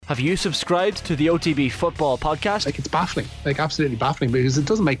Have you subscribed to the OTB Football Podcast? It's baffling, absolutely baffling, because it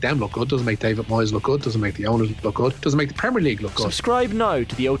doesn't make them look good, doesn't make David Moyes look good, doesn't make the owners look good, doesn't make the Premier League look good. Subscribe now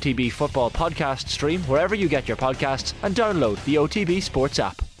to the OTB Football Podcast stream wherever you get your podcasts and download the OTB Sports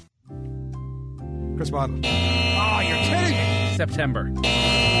app. Chris Waddle. Oh, you're kidding me. September.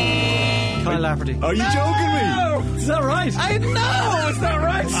 Kyle Lafferty. Are you joking me? Is that right? I know, is that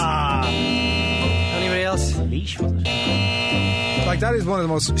right? Anybody else? Leash, was it? Like, that is one of the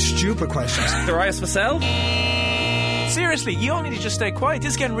most stupid questions. Darius Vassell? Seriously, you all need to just stay quiet.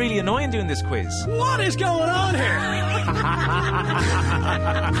 This is getting really annoying doing this quiz. What is going on here?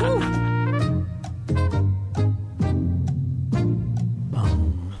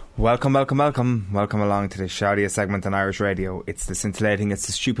 Welcome along to the shoutiest segment on Irish radio. It's the scintillating, it's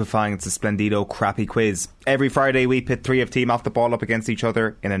the stupefying, it's the splendido crappy quiz. Every Friday we pit three of team off the ball up against each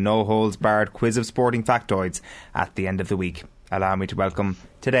other in a no-holds-barred quiz of sporting factoids at the end of the week. Allow me to welcome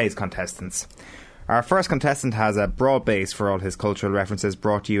today's contestants. Our first contestant has a broad base for all his cultural references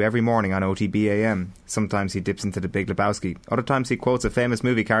brought to you every morning on OTB AM. Sometimes he dips into the Big Lebowski, other times he quotes a famous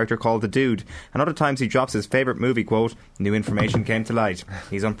movie character called The Dude, and other times he drops his favourite movie quote, new information came to light.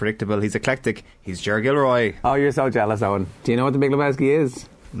 He's unpredictable, he's eclectic, he's Ger Gilroy. Oh, you're so jealous, Owen. Do you know what the Big Lebowski is?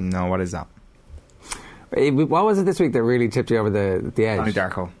 No, what is that? What was it this week that really tipped you over the edge? Donnie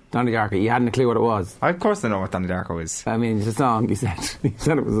Darko. Donnie Darko. You hadn't a clue what it was. Of course I know what Donnie Darko is. I mean, it's a song, you said. You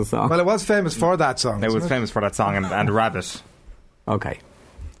said it was a song. Well, it was famous for that song. It was famous for that song and Rabbit. Okay.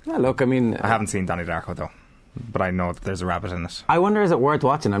 Well, look, I mean... I haven't seen Donnie Darko, though. But I know that there's a rabbit in it. I wonder, is it worth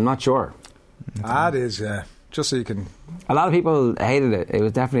watching? I'm not sure. It is, yeah. Just so you can... A lot of people hated it. It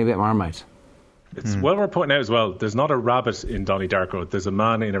was definitely a bit Marmite. It's well worth pointing out as well, there's not a rabbit in Donnie Darko, there's a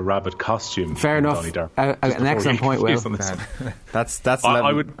man in a rabbit costume. Fair enough. Donnie Darko. An excellent point, Will. That's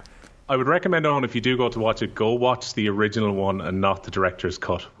I would recommend, Owen, if you do go to watch it, go watch the original one and not the director's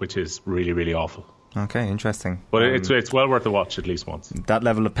cut, which is really, really awful. Okay, interesting. But it's well worth a watch at least once. That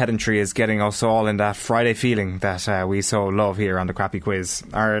level of pedantry is getting us all in that Friday feeling that we so love here on the Crappy Quiz.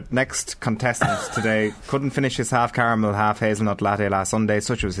 Our next contestant today couldn't finish his half caramel, half hazelnut latte last Sunday.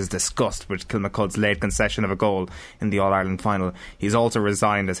 Such was his disgust with Kilmacud's late concession of a goal in the All-Ireland final. He's also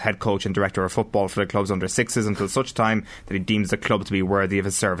resigned as head coach and director of football for the club's under sixes until such time that he deems the club to be worthy of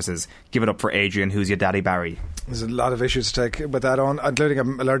his services. Give it up for Adrian, who's your daddy Barry. There's a lot of issues to take with that on, including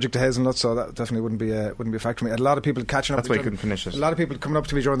I'm allergic to hazelnuts, so that definitely wouldn't be a factor for me. A lot of people catching up. That's why you couldn't finish it. A lot of people coming up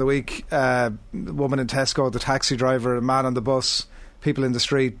to me during the week. Woman in Tesco, the taxi driver, a man on the bus, people in the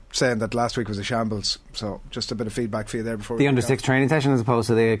street saying that last week was a shambles. So just a bit of feedback for you there before the under six training session as opposed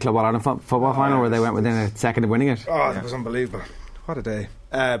to the Club All-Ireland football final where they went within a second of winning it. That was unbelievable. What a day.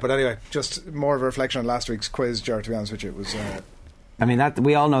 But anyway, just more of a reflection on last week's quiz, Ger, to be honest with you. It was... I mean, that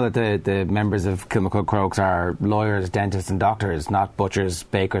we all know that the members of Kilmacud Crokes are lawyers, dentists and doctors, not butchers,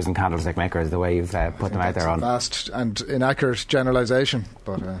 bakers and candlestick makers, the way you've put them out there on. Vast and inaccurate generalisation.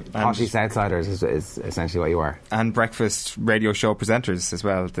 But poshy Southsiders is essentially what you are. And breakfast radio show presenters as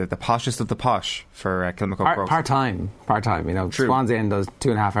well. The poshest of the posh for Kilmacud Crokes. Part-time, you know. True. Swans in does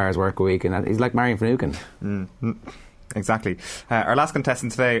 2.5 hours work a week and he's like Marion Finucane. Exactly. Our last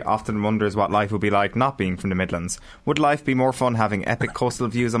contestant today often wonders what life would be like not being from the Midlands. Would life be more fun having epic coastal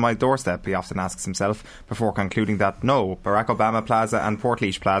views on my doorstep? He often asks himself before concluding that no, Barack Obama Plaza and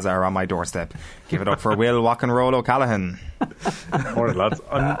Portlaoise Plaza are on my doorstep. Give it up for Will Walk-and-Roll O'Callaghan. Morning, lads.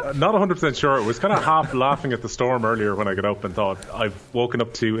 I'm not 100% sure. I was kind of half laughing at the storm earlier when I got up and thought I've woken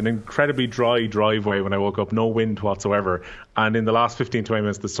up to an incredibly dry driveway when I woke up, no wind whatsoever, and in the last 15-20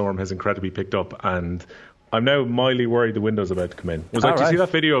 minutes the storm has incredibly picked up, and I'm now mildly worried the window's about to come in. Did you see that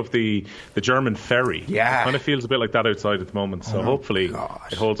video of the German ferry? Yeah. It kind of feels a bit like that outside at the moment, so hopefully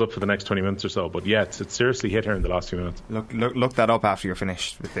it holds up for the next 20 minutes or so. But yeah, it's seriously hit here in the last few minutes. Look that up after you're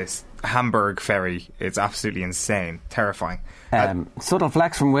finished with this. Hamburg ferry. It's absolutely insane. Terrifying. Subtle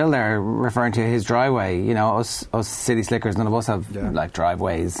flex from Will there, referring to his driveway. You know, us city slickers, none of us have like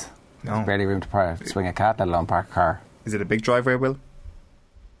driveways. No. There's barely room to swing a cat, let alone park a car. Is it a big driveway, Will?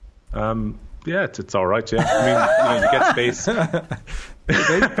 Yeah, it's all right. Yeah, I mean, you get space.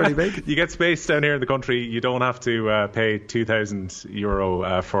 Pretty big. You get space down here in the country. You don't have to pay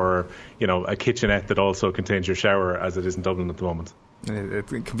 €2,000 for a kitchenette that also contains your shower, as it is in Dublin at the moment. It's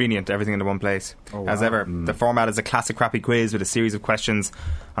convenient, everything into one place. As ever, the format is a classic crappy quiz with a series of questions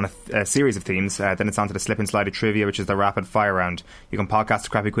on a series of themes. Then it's on to the slip and slide of trivia, which is the rapid fire round. You can podcast the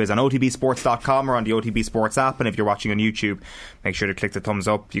crappy quiz on otbsports.com or on the OTB Sports app, and if you're watching on YouTube, make sure to click the thumbs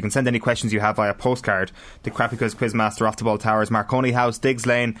up. You can send any questions you have via postcard to Crappy Quiz Quizmaster, Off the Ball Towers, Marconi House, Diggs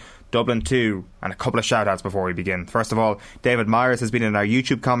Lane, Dublin 2, and a couple of shout-outs before we begin. First of all, David Myers has been in our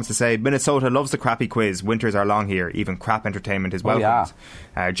YouTube comments to say, Minnesota loves the crappy quiz. Winters are long here. Even crap entertainment is welcomed.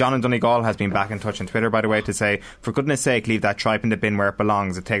 John in Donegal has been back in touch on Twitter, by the way, to say, for goodness sake, leave that tripe in the bin where it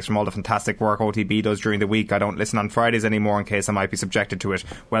belongs. It takes from all the fantastic work OTB does during the week. I don't listen on Fridays anymore in case I might be subjected to it.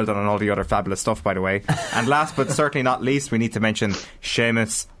 Well done on all the other fabulous stuff, by the way. And last but certainly not least, we need to mention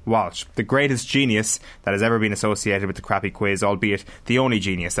Seamus Walsh, the greatest genius that has ever been associated with the crappy quiz, albeit the only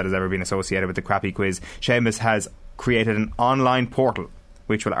genius that has ever been associated with the crappy quiz. Seamus has created an online portal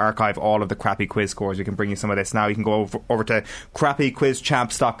which will archive all of the crappy quiz scores. We can bring you some of this now. You can go over to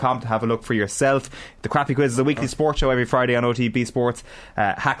crappyquizchamps.com to have a look for yourself. The Crappy Quiz is a weekly sports show every Friday on OTB Sports.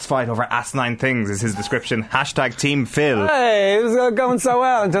 Hacks fight over asinine things is his description. Hashtag Team Phil. Hey, it was going so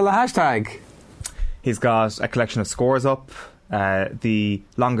well until the hashtag. He's got a collection of scores up. The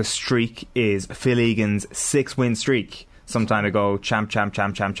longest streak is Phil Egan's 6-win streak. Some time ago, champ.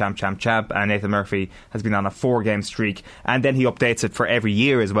 And Nathan Murphy has been on a 4-game streak. And then he updates it for every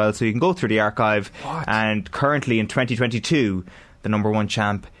year as well. So you can go through the archive. What? And currently in 2022, the number one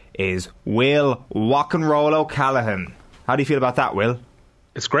champ is Will Walk and Roll O'Callaghan. How do you feel about that, Will?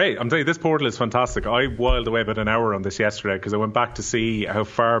 It's great. I'm telling you, this portal is fantastic. I whiled away about an hour on this yesterday because I went back to see how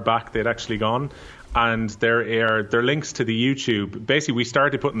far back they'd actually gone. And there are links to the YouTube. Basically, we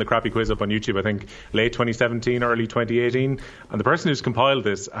started putting the crappy quiz up on YouTube, I think, late 2017, early 2018. And the person who's compiled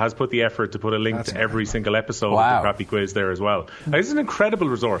this has put the effort to put a link to every single episode of the crappy quiz there as well. Now, this is an incredible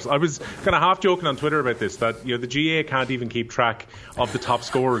resource. I was kind of half joking on Twitter about this, that the GA can't even keep track of the top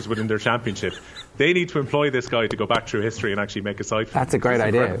scorers within their championship. They need to employ this guy to go back through history and actually make a site for That's a great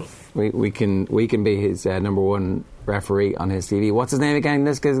idea. We can be his number one referee on his TV. What's his name again?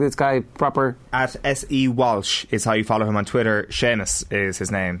 This guy proper? At SE Walsh is how you follow him on Twitter. Seamus is his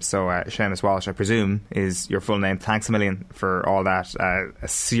name. So Seamus Walsh, I presume, is your full name. Thanks a million for all that. A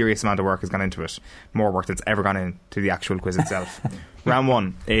serious amount of work has gone into it. More work that's ever gone into the actual quiz itself. Round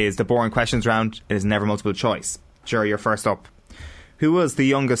 1 is the boring questions round. It is never multiple choice. Sure, you're first up. Who was the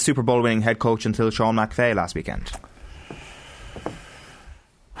youngest Super Bowl winning head coach until Sean McVay last weekend?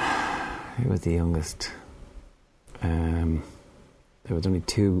 Who was the youngest? There was only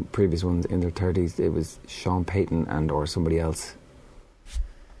 2 previous ones in their 30s. It was Sean Payton or somebody else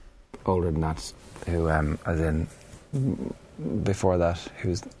older than that, who as in before that,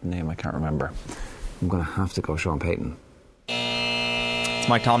 whose name I can't remember. I'm going to have to go Sean Payton. It's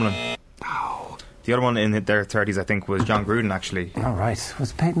Mike Tomlin. Oh. The other one in their 30s, I think, was John Gruden, actually. All right.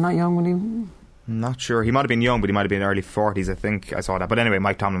 Was Payton not young when he... I'm not sure. He might have been young, but he might have been early 40s, I think. I saw that. But anyway,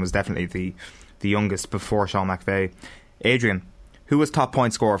 Mike Tomlin was definitely the youngest before Sean McVay. Adrian, who was top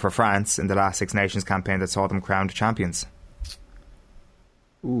point scorer for France in the last Six Nations campaign that saw them crowned champions?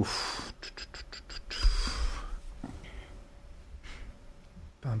 Oof.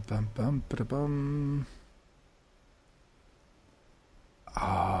 Bum, ba-da-bum.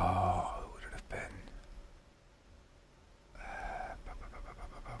 Oh, who would it have been?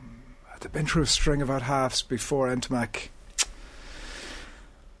 They've been through a string of out halves before Entamac.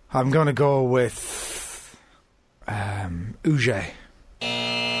 I'm going to go with Uge.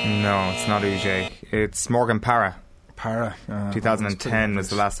 No, it's not Uge. It's Morgan Parra. 2010 was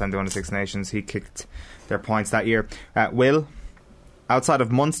the last time they won the Six Nations. He kicked their points that year. Will, outside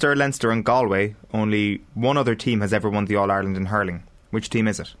of Munster, Leinster and Galway, only one other team has ever won the All-Ireland in hurling. Which team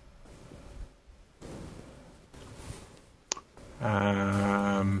is it?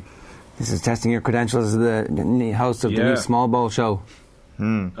 This is testing your credentials as the host of the new Small Ball Show.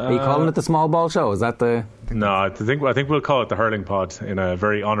 Are you calling it the Small Ball Show? Is that the... No, I think we'll call it the Hurling Pod in a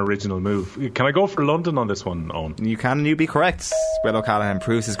very unoriginal move. Can I go for London on this one, Owen? You can, and you be correct. Will O'Callaghan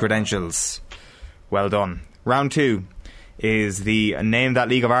proves his credentials. Well done. Round 2 is the Name That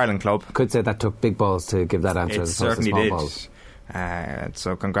League of Ireland club. I could say that took big balls to give that answer. It as opposed to certainly small did. Balls.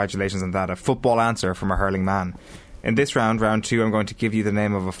 So congratulations on that. A football answer from a hurling man. In this round 2, I'm going to give you the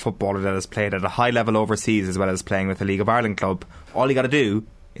name of a footballer that has played at a high level overseas as well as playing with a League of Ireland club. All you got to do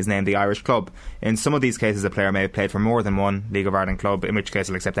is name the Irish club. In some of these cases, a player may have played for more than one League of Ireland club, in which case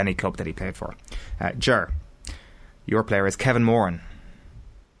I'll accept any club that he played for. Ger, your player is Kevin Moran.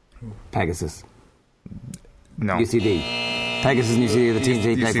 Pegasus. No. UCD. Pegasus and UCD are the teams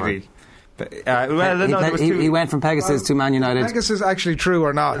he played for. He went from Pegasus to Man United. Pegasus actually true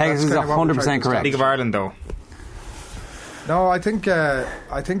or not? Pegasus is 100% correct. League of Ireland, though. No, I think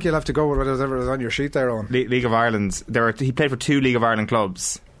you'll have to go with whatever is on your sheet there, Owen. League of Ireland. He played for 2 League of Ireland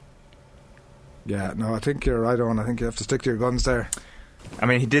clubs. Yeah, no, I think you're right, Owen. I think you have to stick to your guns there. I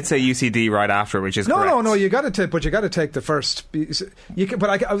mean, he did say UCD right after, which is correct. No. You got to take the first. You can,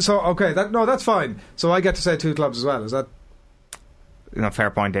 but that's fine. So I get to say 2 clubs as well. Is that? No,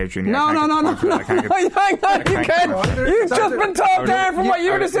 fair point, Adrian. Yeah, No. I can't get- Hang on, you can't. You've just been talked down from what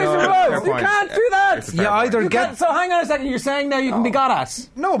your decision was. You can't do that. It's a fair You point. either get. So hang on a second. You're saying now you can be got at.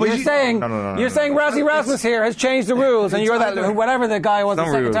 No, but you're you- saying No, you're saying Razzie Rasmus here has changed the rules, and you're that whatever the guy was the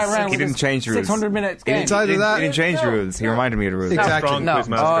No second rules. time around. He with didn't his change the rules. 600 minutes game. It's either that. He didn't change the rules. He reminded me of the rules. Exactly. Strong No.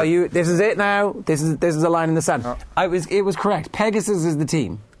 quizmaster. Oh, you. This is it now. This is the line in the sand. It was correct. Pegasus is the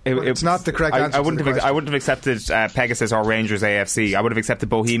team. It's not the correct answer I to wouldn't the have. question. I wouldn't have accepted Pegasus or Rangers AFC. I would have accepted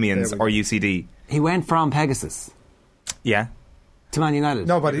Bohemians There we go. or UCD. He went from Pegasus Yeah, to Man United.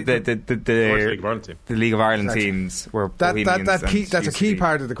 No, but the League of Ireland team. the League of Ireland Exactly. teams were Bohemians. that's a key UCD.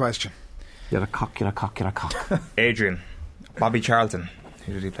 part of the question. You're a cock. Adrian, Bobby Charlton.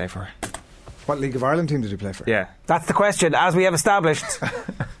 Who did he play for? What League of Ireland team did he play for? Yeah, That's the question, as we have established.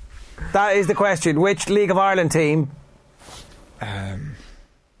 That is the question. Which League of Ireland team?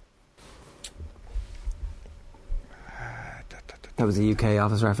 That was a UK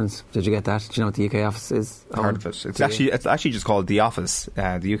office reference. Did you get that? Do you know what the UK office is? heard of it. It's actually just called The Office.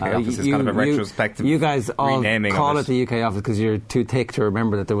 The UK Office is kind of a retrospective. You guys all renaming call of it the UK office because you're too thick to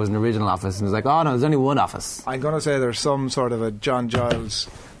remember that there was an original office, and it's like, oh no, there's only one office. I'm going to say there's some sort of a John Giles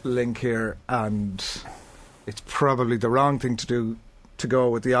link here, and it's probably the wrong thing to do to go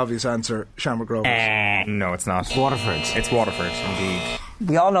with the obvious answer, Shamrock Rovers. No, it's not. Waterford. It's Waterford, indeed.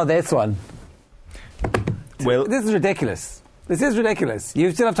 We all know this one. Will This is ridiculous. This is ridiculous.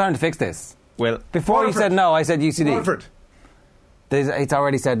 You still have time to fix this. Will Before Waterford. you said no, I said UCD. Waterford. It's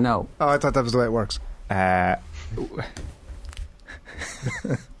already said no. Oh, I thought that was the way it works.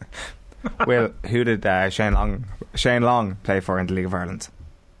 Will who did Shane Long play for in the League of Ireland?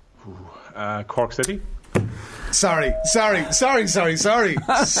 Cork City. Sorry. Like,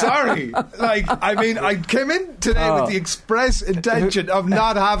 I mean, I came in today with the express intention of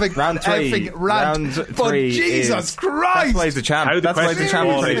not having Round an three. effing rant. Round But three Jesus is- Christ! That's why he's the champ. How the That's why he's the question champ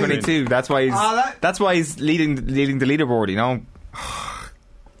in was, 2022. That's why he's leading the leaderboard. You know,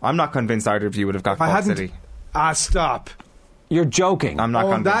 I'm not convinced either of you would have got I Cork hadn't. City. Stop. You're joking. I'm not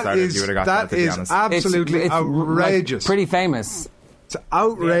convinced that either of is you would have got Cork that City. is Honest. absolutely It's outrageous. like, pretty famous. It's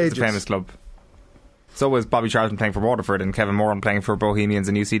outrageous. It's a famous club. So was Bobby Charlton playing for Waterford and Kevin Moran playing for Bohemians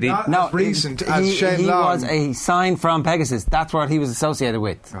and UCD. Not as recent as Shane he Long. was a sign from Pegasus. That's what he was associated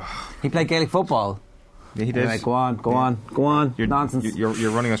with. He played Gaelic football. Yeah, he did. Anyway, go on. Nonsense.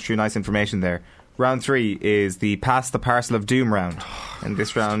 You're running us through nice information there. Round 3 is the Pass the Parcel of Doom round. In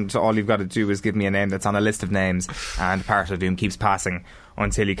this round, all you've got to do is give me a name that's on a list of names, and the Parcel of Doom keeps passing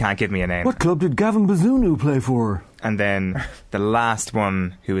until you can't give me a name. What club did Gavin Bazunu play for? And then the last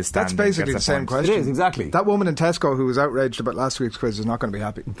one who is That's standing basically the gets a same point. question. It is, exactly. That woman in Tesco who was outraged about last week's quiz is not going to be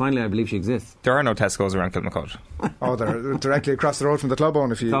happy. Finally, I believe she exists. There are no Tesco's around Kilmacud. Oh, they're directly across the road from the club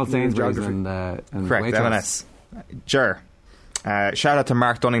own if you It's all know Sainsbury's geography. and Correct, Waitrose. M&S. Ger. Shout out to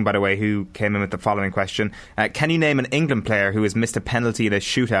Mark Dunning, by the way, who came in with the following question. Can you name an England player who has missed a penalty in a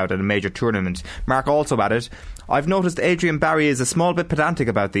shootout at a major tournament? Mark also added, I've noticed Adrian Barry is a small bit pedantic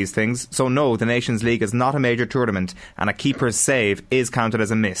about these things, so no, the Nations League is not a major tournament, and a keeper's save is counted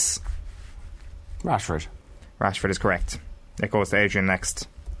as a miss. Rashford. Rashford is correct. It goes to Adrian next.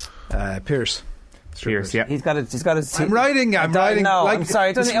 Pierce. Pierce, yeah. He's got it. I'm writing. No, like, I'm sorry.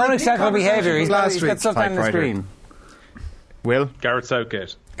 It's this unacceptable conversation behaviour. He's last got week. stuff down on the Typewriter. screen. Will? Gareth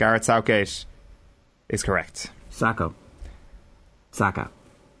Southgate. Gareth Southgate is correct. Saka.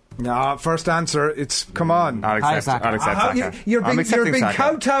 No, first answer. It's come on. I'll accept Saka. You're I'm being accepting Saka.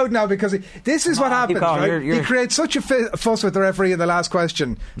 kowtowed now because this is what happens. going. Right? You're- He creates such a fuss with the referee in the last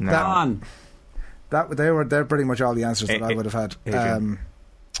question. No. Come on. They're pretty much all the answers that I would have had. Adrian.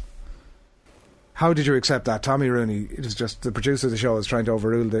 How did you accept that? Tommy Rooney, it was just the producer of the show is trying to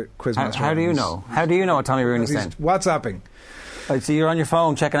overrule the quizmaster. How do you know? How do you know what Tommy Rooney He's said? WhatsApping. I see you're on your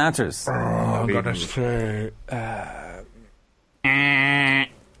phone checking answers. I'm going to say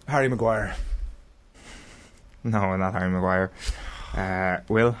Harry Maguire. No, not Harry Maguire.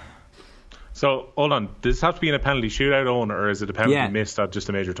 Will? So, hold on. Does this have to be in a penalty shootout, Owen, or is it a penalty Yeah. missed at just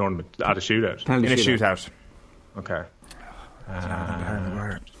a major tournament? At a shootout? Penalty In a shootout. shootout. Okay. Harry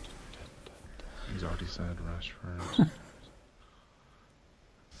Maguire. He's already said Rashford.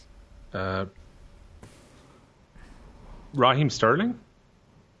 Raheem Sterling?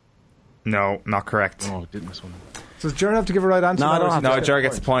 No, not correct. Oh, I did miss one. So does Ger have to give a right answer? No, I now, or don't is have it No, just Ger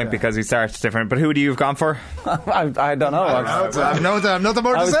gets the point because he starts different. But who do you have gone for? I don't know. I have nothing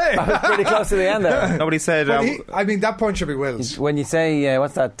more to say. I was pretty close to the end there. Nobody said. I mean, that point should be Will's. When you say,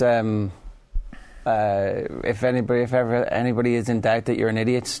 what's that? If ever anybody is in doubt that you're an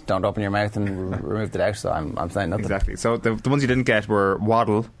idiot, don't open your mouth and remove the doubt. So I'm saying nothing. Exactly. So the ones you didn't get were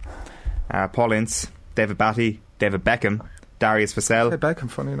Waddle, Paul Ince, David Batty, David Beckham, Darius Vassell,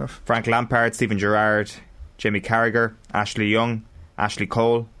 Beckham, funny enough. Frank Lampard, Stephen Gerrard, Jimmy Carragher, Ashley Young, Ashley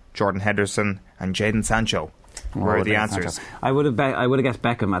Cole, Jordan Henderson, and Jadon Sancho were the answers. I would have guessed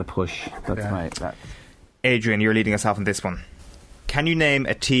Beckham at a push. That's right. Adrian, you're leading us off on this one. Can you name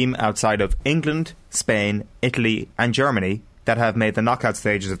a team outside of England, Spain, Italy, and Germany that have made the knockout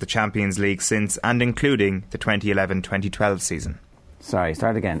stages of the Champions League since and including the 2011-2012 season? Sorry,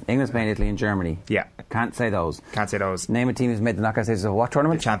 start again. England, Spain, Italy, and Germany. Yeah. Can't say those. Name a team who's made the knockout stages of what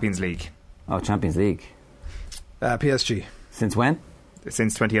tournament? The Champions League. Oh, Champions League. PSG. Since when?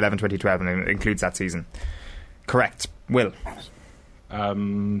 Since 2011-2012, and it includes that season. Correct. Will.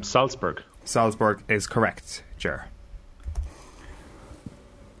 Salzburg. Salzburg is correct. Ger.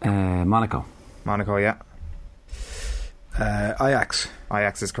 Monaco. Monaco, yeah. Ajax.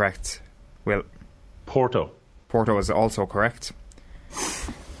 Ajax is correct. Will. Porto. Porto is also correct.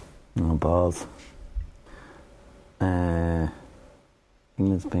 Oh, balls. England,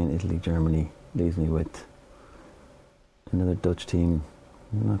 Spain, Italy, Germany leaves me with another Dutch team.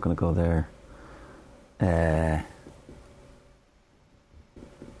 I'm not going to go there.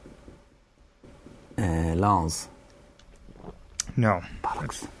 Lens. No.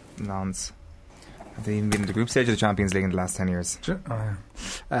 Bollocks. Lens. Have they even been in the group stage of the Champions League in the last 10 years?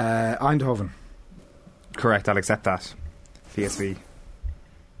 Eindhoven. Correct, I'll accept that. PSV.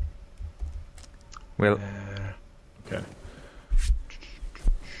 Will. Okay.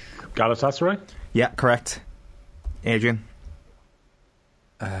 Galatasaray? Yeah, correct. Adrian.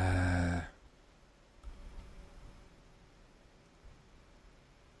 I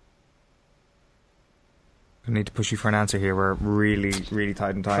need to push you for an answer here. We're really, really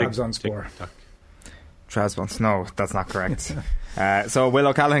tight in time. Trabzonspor. Trabzon. No, that's not correct. So Will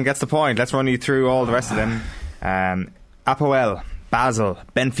O'Callaghan gets the point. Let's run you through all the rest of them. Apoel, Basel,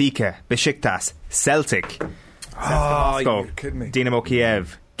 Benfica, Besiktas, Celtic, Moscow, Dinamo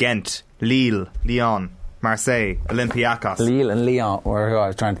Kiev, Ghent, Lille, Lyon, Marseille, Olympiacos. Lille and Lyon were who I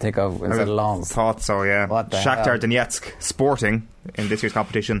was trying to think of instead of Lens. Thought so, yeah. What the Shakhtar hell? Donetsk, Sporting in this year's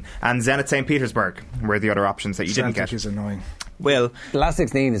competition, and Zenit St. Petersburg were the other options that you didn't get. Is annoying. Will. The last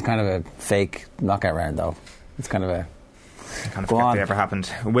 16 is kind of a fake knockout round, though. It's kind of a... Kind of forget they ever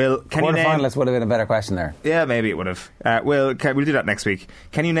happened. Will, can you name... Quarterfinalists would have been a better question there. Yeah, maybe it would have. We'll do that next week.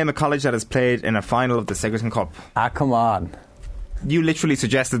 Can you name a college that has played in a final of the Sigerton Cup? Come on. You literally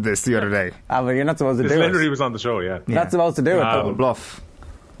suggested this the other day. But you're not supposed to This do literally it. was on the show, yeah. You're not supposed to do it. Double bluff.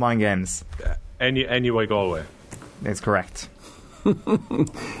 Mind games. Anyway, Galway. It's correct.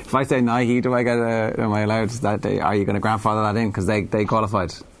 If I say Nike, am I allowed that day? Are you going to grandfather that in? Because they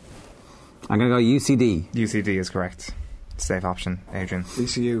qualified. I'm going to go UCD. UCD is correct. Safe option, Adrian.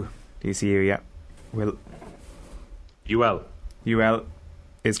 DCU. DCU, yeah. Will. UL. UL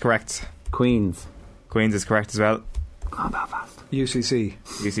is correct. Queens. Queens is correct as well. Come on, Belfast. UCC.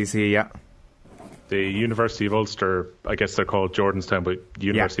 UCC, yeah. The University of Ulster, I guess they're called Jordanstown, but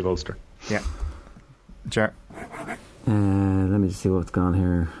University of Ulster. Yeah. Sure. Let me just see what's gone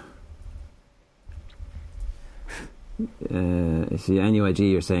here. See,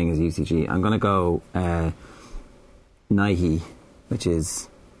 NUIG you're saying is UCG. I'm going to go Nike, which is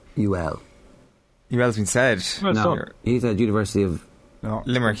UL. UL's been said. No, he said University of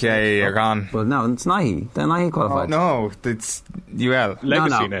Limerick, yeah, you're gone. Well, no, it's Nike. Then Nike qualified. No, it's UL.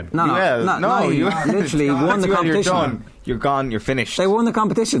 Legacy name. No, you literally won the competition. You're done. You're gone. You're finished. They won the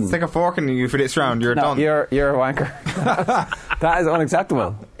competition. Stick a fork in you for this round. You're done. You're a wanker. That is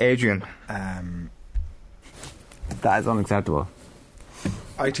unacceptable. Adrian. That is unacceptable.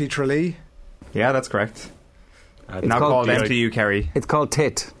 IT Tralee. Yeah, that's correct. It's now called DIT. MTU Kerry. It's called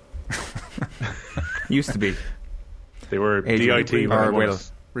TIT. Used to be. They were Adrian, DIT. or Will.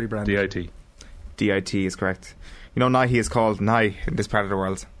 Rebranded. DIT. DIT is correct. You know, Nike is called Nye in this part of the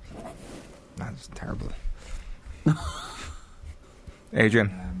world. That's terrible.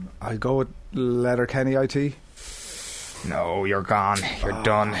 Adrian. I'll go with Letterkenny IT. No, you're gone. You're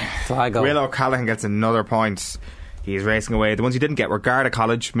done. So I go. Will O'Callaghan gets another point. He's racing away. The ones you didn't get were Garda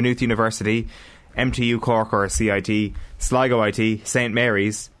College, Maynooth University, MTU Cork or CIT, Sligo IT, St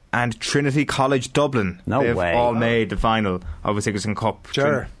Mary's, and Trinity College Dublin. No They've way. all made the final of a Sigerton Cup.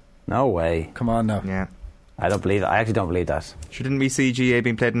 Sure. No way. Come on now. Yeah. I don't believe that. I actually don't believe that. Didn't we see GA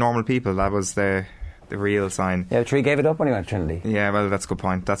being played normal people? That was the real sign. Yeah, Tree gave it up when he went to Trinity. Yeah, well, that's a good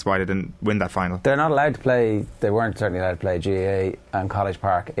point. That's why they didn't win that final. They're not allowed to play. They weren't certainly allowed to play GAA and College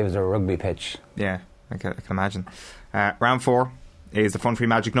Park. It was a rugby pitch. Yeah, I can imagine. Round 4. is the Fun Free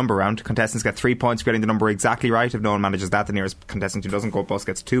Magic number round. Contestants get 3 points for getting the number exactly right. If no one manages that, the nearest contestant who doesn't go bust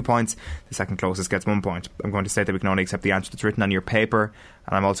gets 2 points. The second closest gets 1 point. I'm going to say that we can only accept the answer that's written on your paper,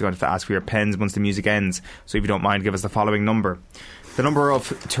 and I'm also going to ask for your pens once the music ends. So if you don't mind, give us the following number. The number of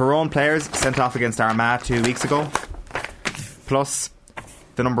Tyrone players sent off against Armagh 2 weeks ago, plus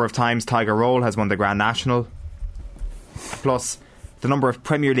the number of times Tiger Roll has won the Grand National, plus the number of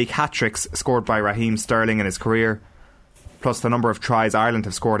Premier League hat-tricks scored by Raheem Sterling in his career, plus the number of tries Ireland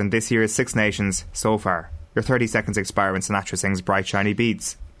have scored in this year's Six Nations so far. Your 30 seconds expire when Sinatra sings Bright Shiny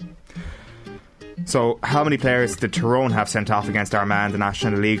Beads. So, how many players did Tyrone have sent off against Armagh in the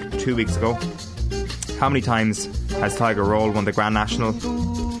National League 2 weeks ago? How many times has Tiger Roll won the Grand National?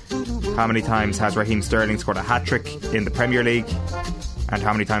 How many times has Raheem Sterling scored a hat-trick in the Premier League? And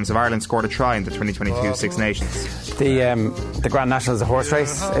how many times have Ireland scored a try in the 2022 Six Nations? The Grand National is a horse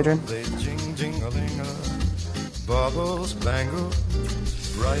race, Adrian?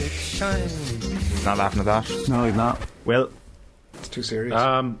 Not laughing at that. No, he's not. Will? It's too serious.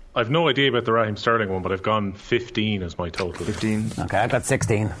 I've no idea about the Raheem Sterling one, but I've gone 15 as my total. 15. Okay, I got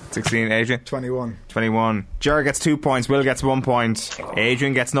 16. 16, Adrian? 21. 21. Ger gets 2 points, Will gets 1 point.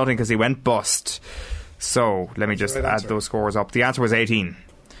 Adrian gets nothing because he went bust. So, let me just add those scores up. The answer was 18.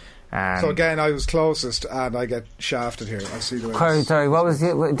 So again, I was closest and I get shafted here. I see the way. Sorry, what was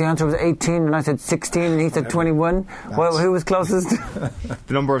the answer was 18 and I said 16 and he said 21. Well, who was closest?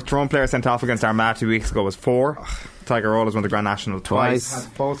 The number of Tyrone players sent off against Armagh 2 weeks ago was 4. Tiger Roll has won the Grand National twice.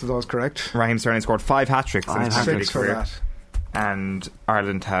 Both of those correct. Raheem Sterling scored 5 hat-tricks in his Premier League career. That. And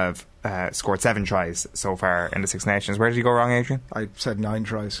Ireland have scored 7 tries so far in the Six Nations. Where did you go wrong, Adrian? I said 9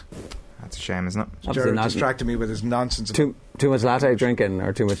 tries. That's a shame, isn't it? Jared distracted me with his nonsense. Too much latte drinking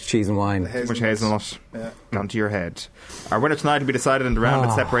or too much cheese and wine? Too much hazelnut onto your head. Our winner tonight will be decided in the round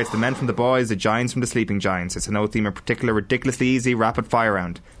that separates the men from the boys, the giants from the sleeping giants. It's a no theme in particular, ridiculously easy, rapid fire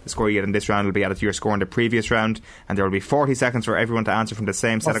round. The score you get in this round will be added to your score in the previous round, and there will be 40 seconds for everyone to answer from the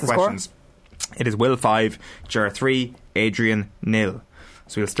same set of questions. It is Will 5, Ger 3, Adrian 0.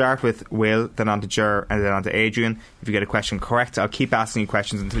 So we'll start with Will, then on to Ger, and then on to Adrian. If you get a question correct, I'll keep asking you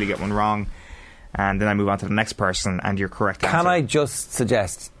questions until you get one wrong, and then I move on to the next person and your correct answer. Can I just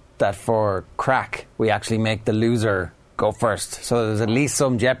suggest that for crack we actually make the loser go first, so there's at least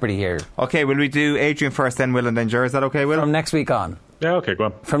some jeopardy here. Okay, will we do Adrian first, then Will, and then Ger? Is that okay, Will? From next week on. Yeah, okay, go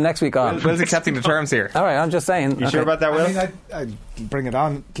on. From next week on. Will's accepting the terms here. All right, I'm just saying. You sure about that, Will? I mean, I'd bring it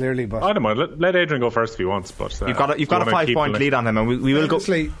on, clearly, but I don't mind. Let Adrian go first if he wants. But you've got a 5-point lead on him, and we will go.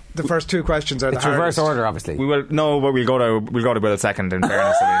 Obviously, the first 2 questions are the It's hardest. reverse order, obviously. We will but we'll go to Will second. In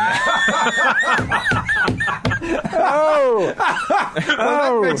fairness,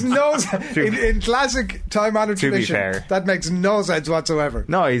 That makes no sense. In classic time honored tradition, fair. that makes no sense whatsoever.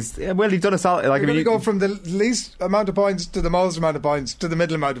 No, he's done a solid. Like, You're going to go from the least amount of points to the most amount of points to the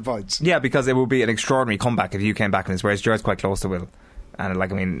middle amount of points. Yeah, because it would be an extraordinary comeback if you came back in this, whereas Ger's quite close to Will. And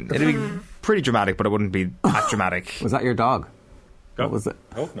it'd be pretty dramatic, but it wouldn't be that dramatic. Was that your dog? What was it?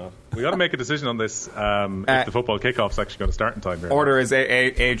 Hope not. We got to make a decision on this if the football kickoff's actually going to start in time here. Order is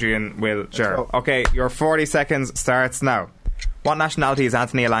Adrian, Will, Ger. Okay, your 40 seconds starts now. What nationality is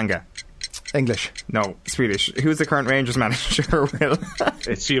Anthony Elanga? English. No, Swedish. Who's the current Rangers manager, Will?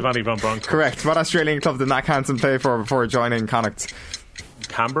 It's Giovanni Van Bronckhorst. Correct. What Australian club did Mac Hansen play for before joining Connacht?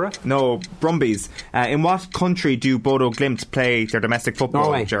 Canberra? No, Brumbies. In what country do Bodo Glimt play their domestic football?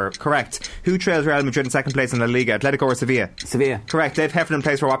 Norway. Ger? Correct. Who trails Real Madrid in second place in La Liga? Atletico or Sevilla? Sevilla. Correct. Dave Heffernan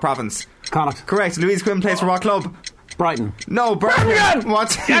plays for what province? Connacht. Correct. Louise Quinn plays for what club? Brighton. No, Brighton.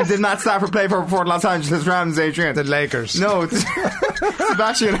 What team did Matt Stafford play for before Los Angeles Rams, Adrian? The Lakers. No.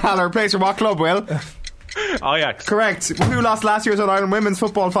 Sebastian Haller plays for what club, Will? Ajax. Correct. Who lost last year's All-Ireland women's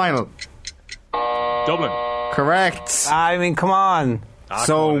football final? Dublin. Correct. I mean, come on.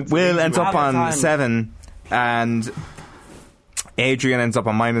 So Will ends up on time. 7, and Adrian ends up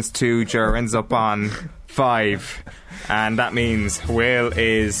on -2. Ger ends up on 5, and that means Will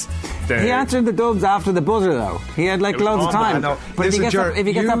is the. He answered the dubs after the buzzer, though. He had loads of time. no. But if he gets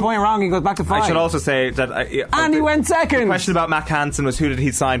that point wrong, he goes back to 5. I should also say that. And he went second. The question about Mac Hansen was who did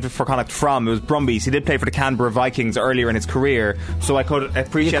he sign for Connacht from? It was Brumbies. He did play for the Canberra Vikings earlier in his career, so I could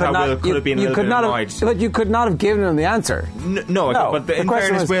appreciate how Will could have been a little bit annoyed. But you could not have given him the answer. No, but in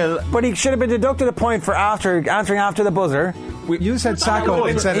fairness, Will. But he should have been deducted a point for answering after the buzzer. You said Sacco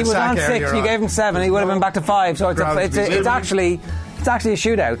instead He of was on Saka 6. You gave him 7. He would have been back to 5. So it's actually a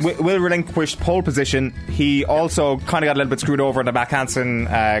shootout. Will relinquished pole position. He also kind of got a little bit screwed over in the Mac Hansen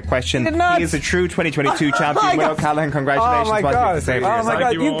question. He did not. He is a true 2022 champion. Will O'Callaghan, congratulations. Oh my God! Oh my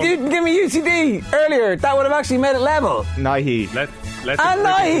God! You didn't give me UCD earlier. That would have actually made it level. Nahi. Let A the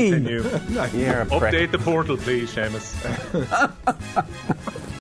lie! continue. You're a prick. Update the portal, please, Seamus.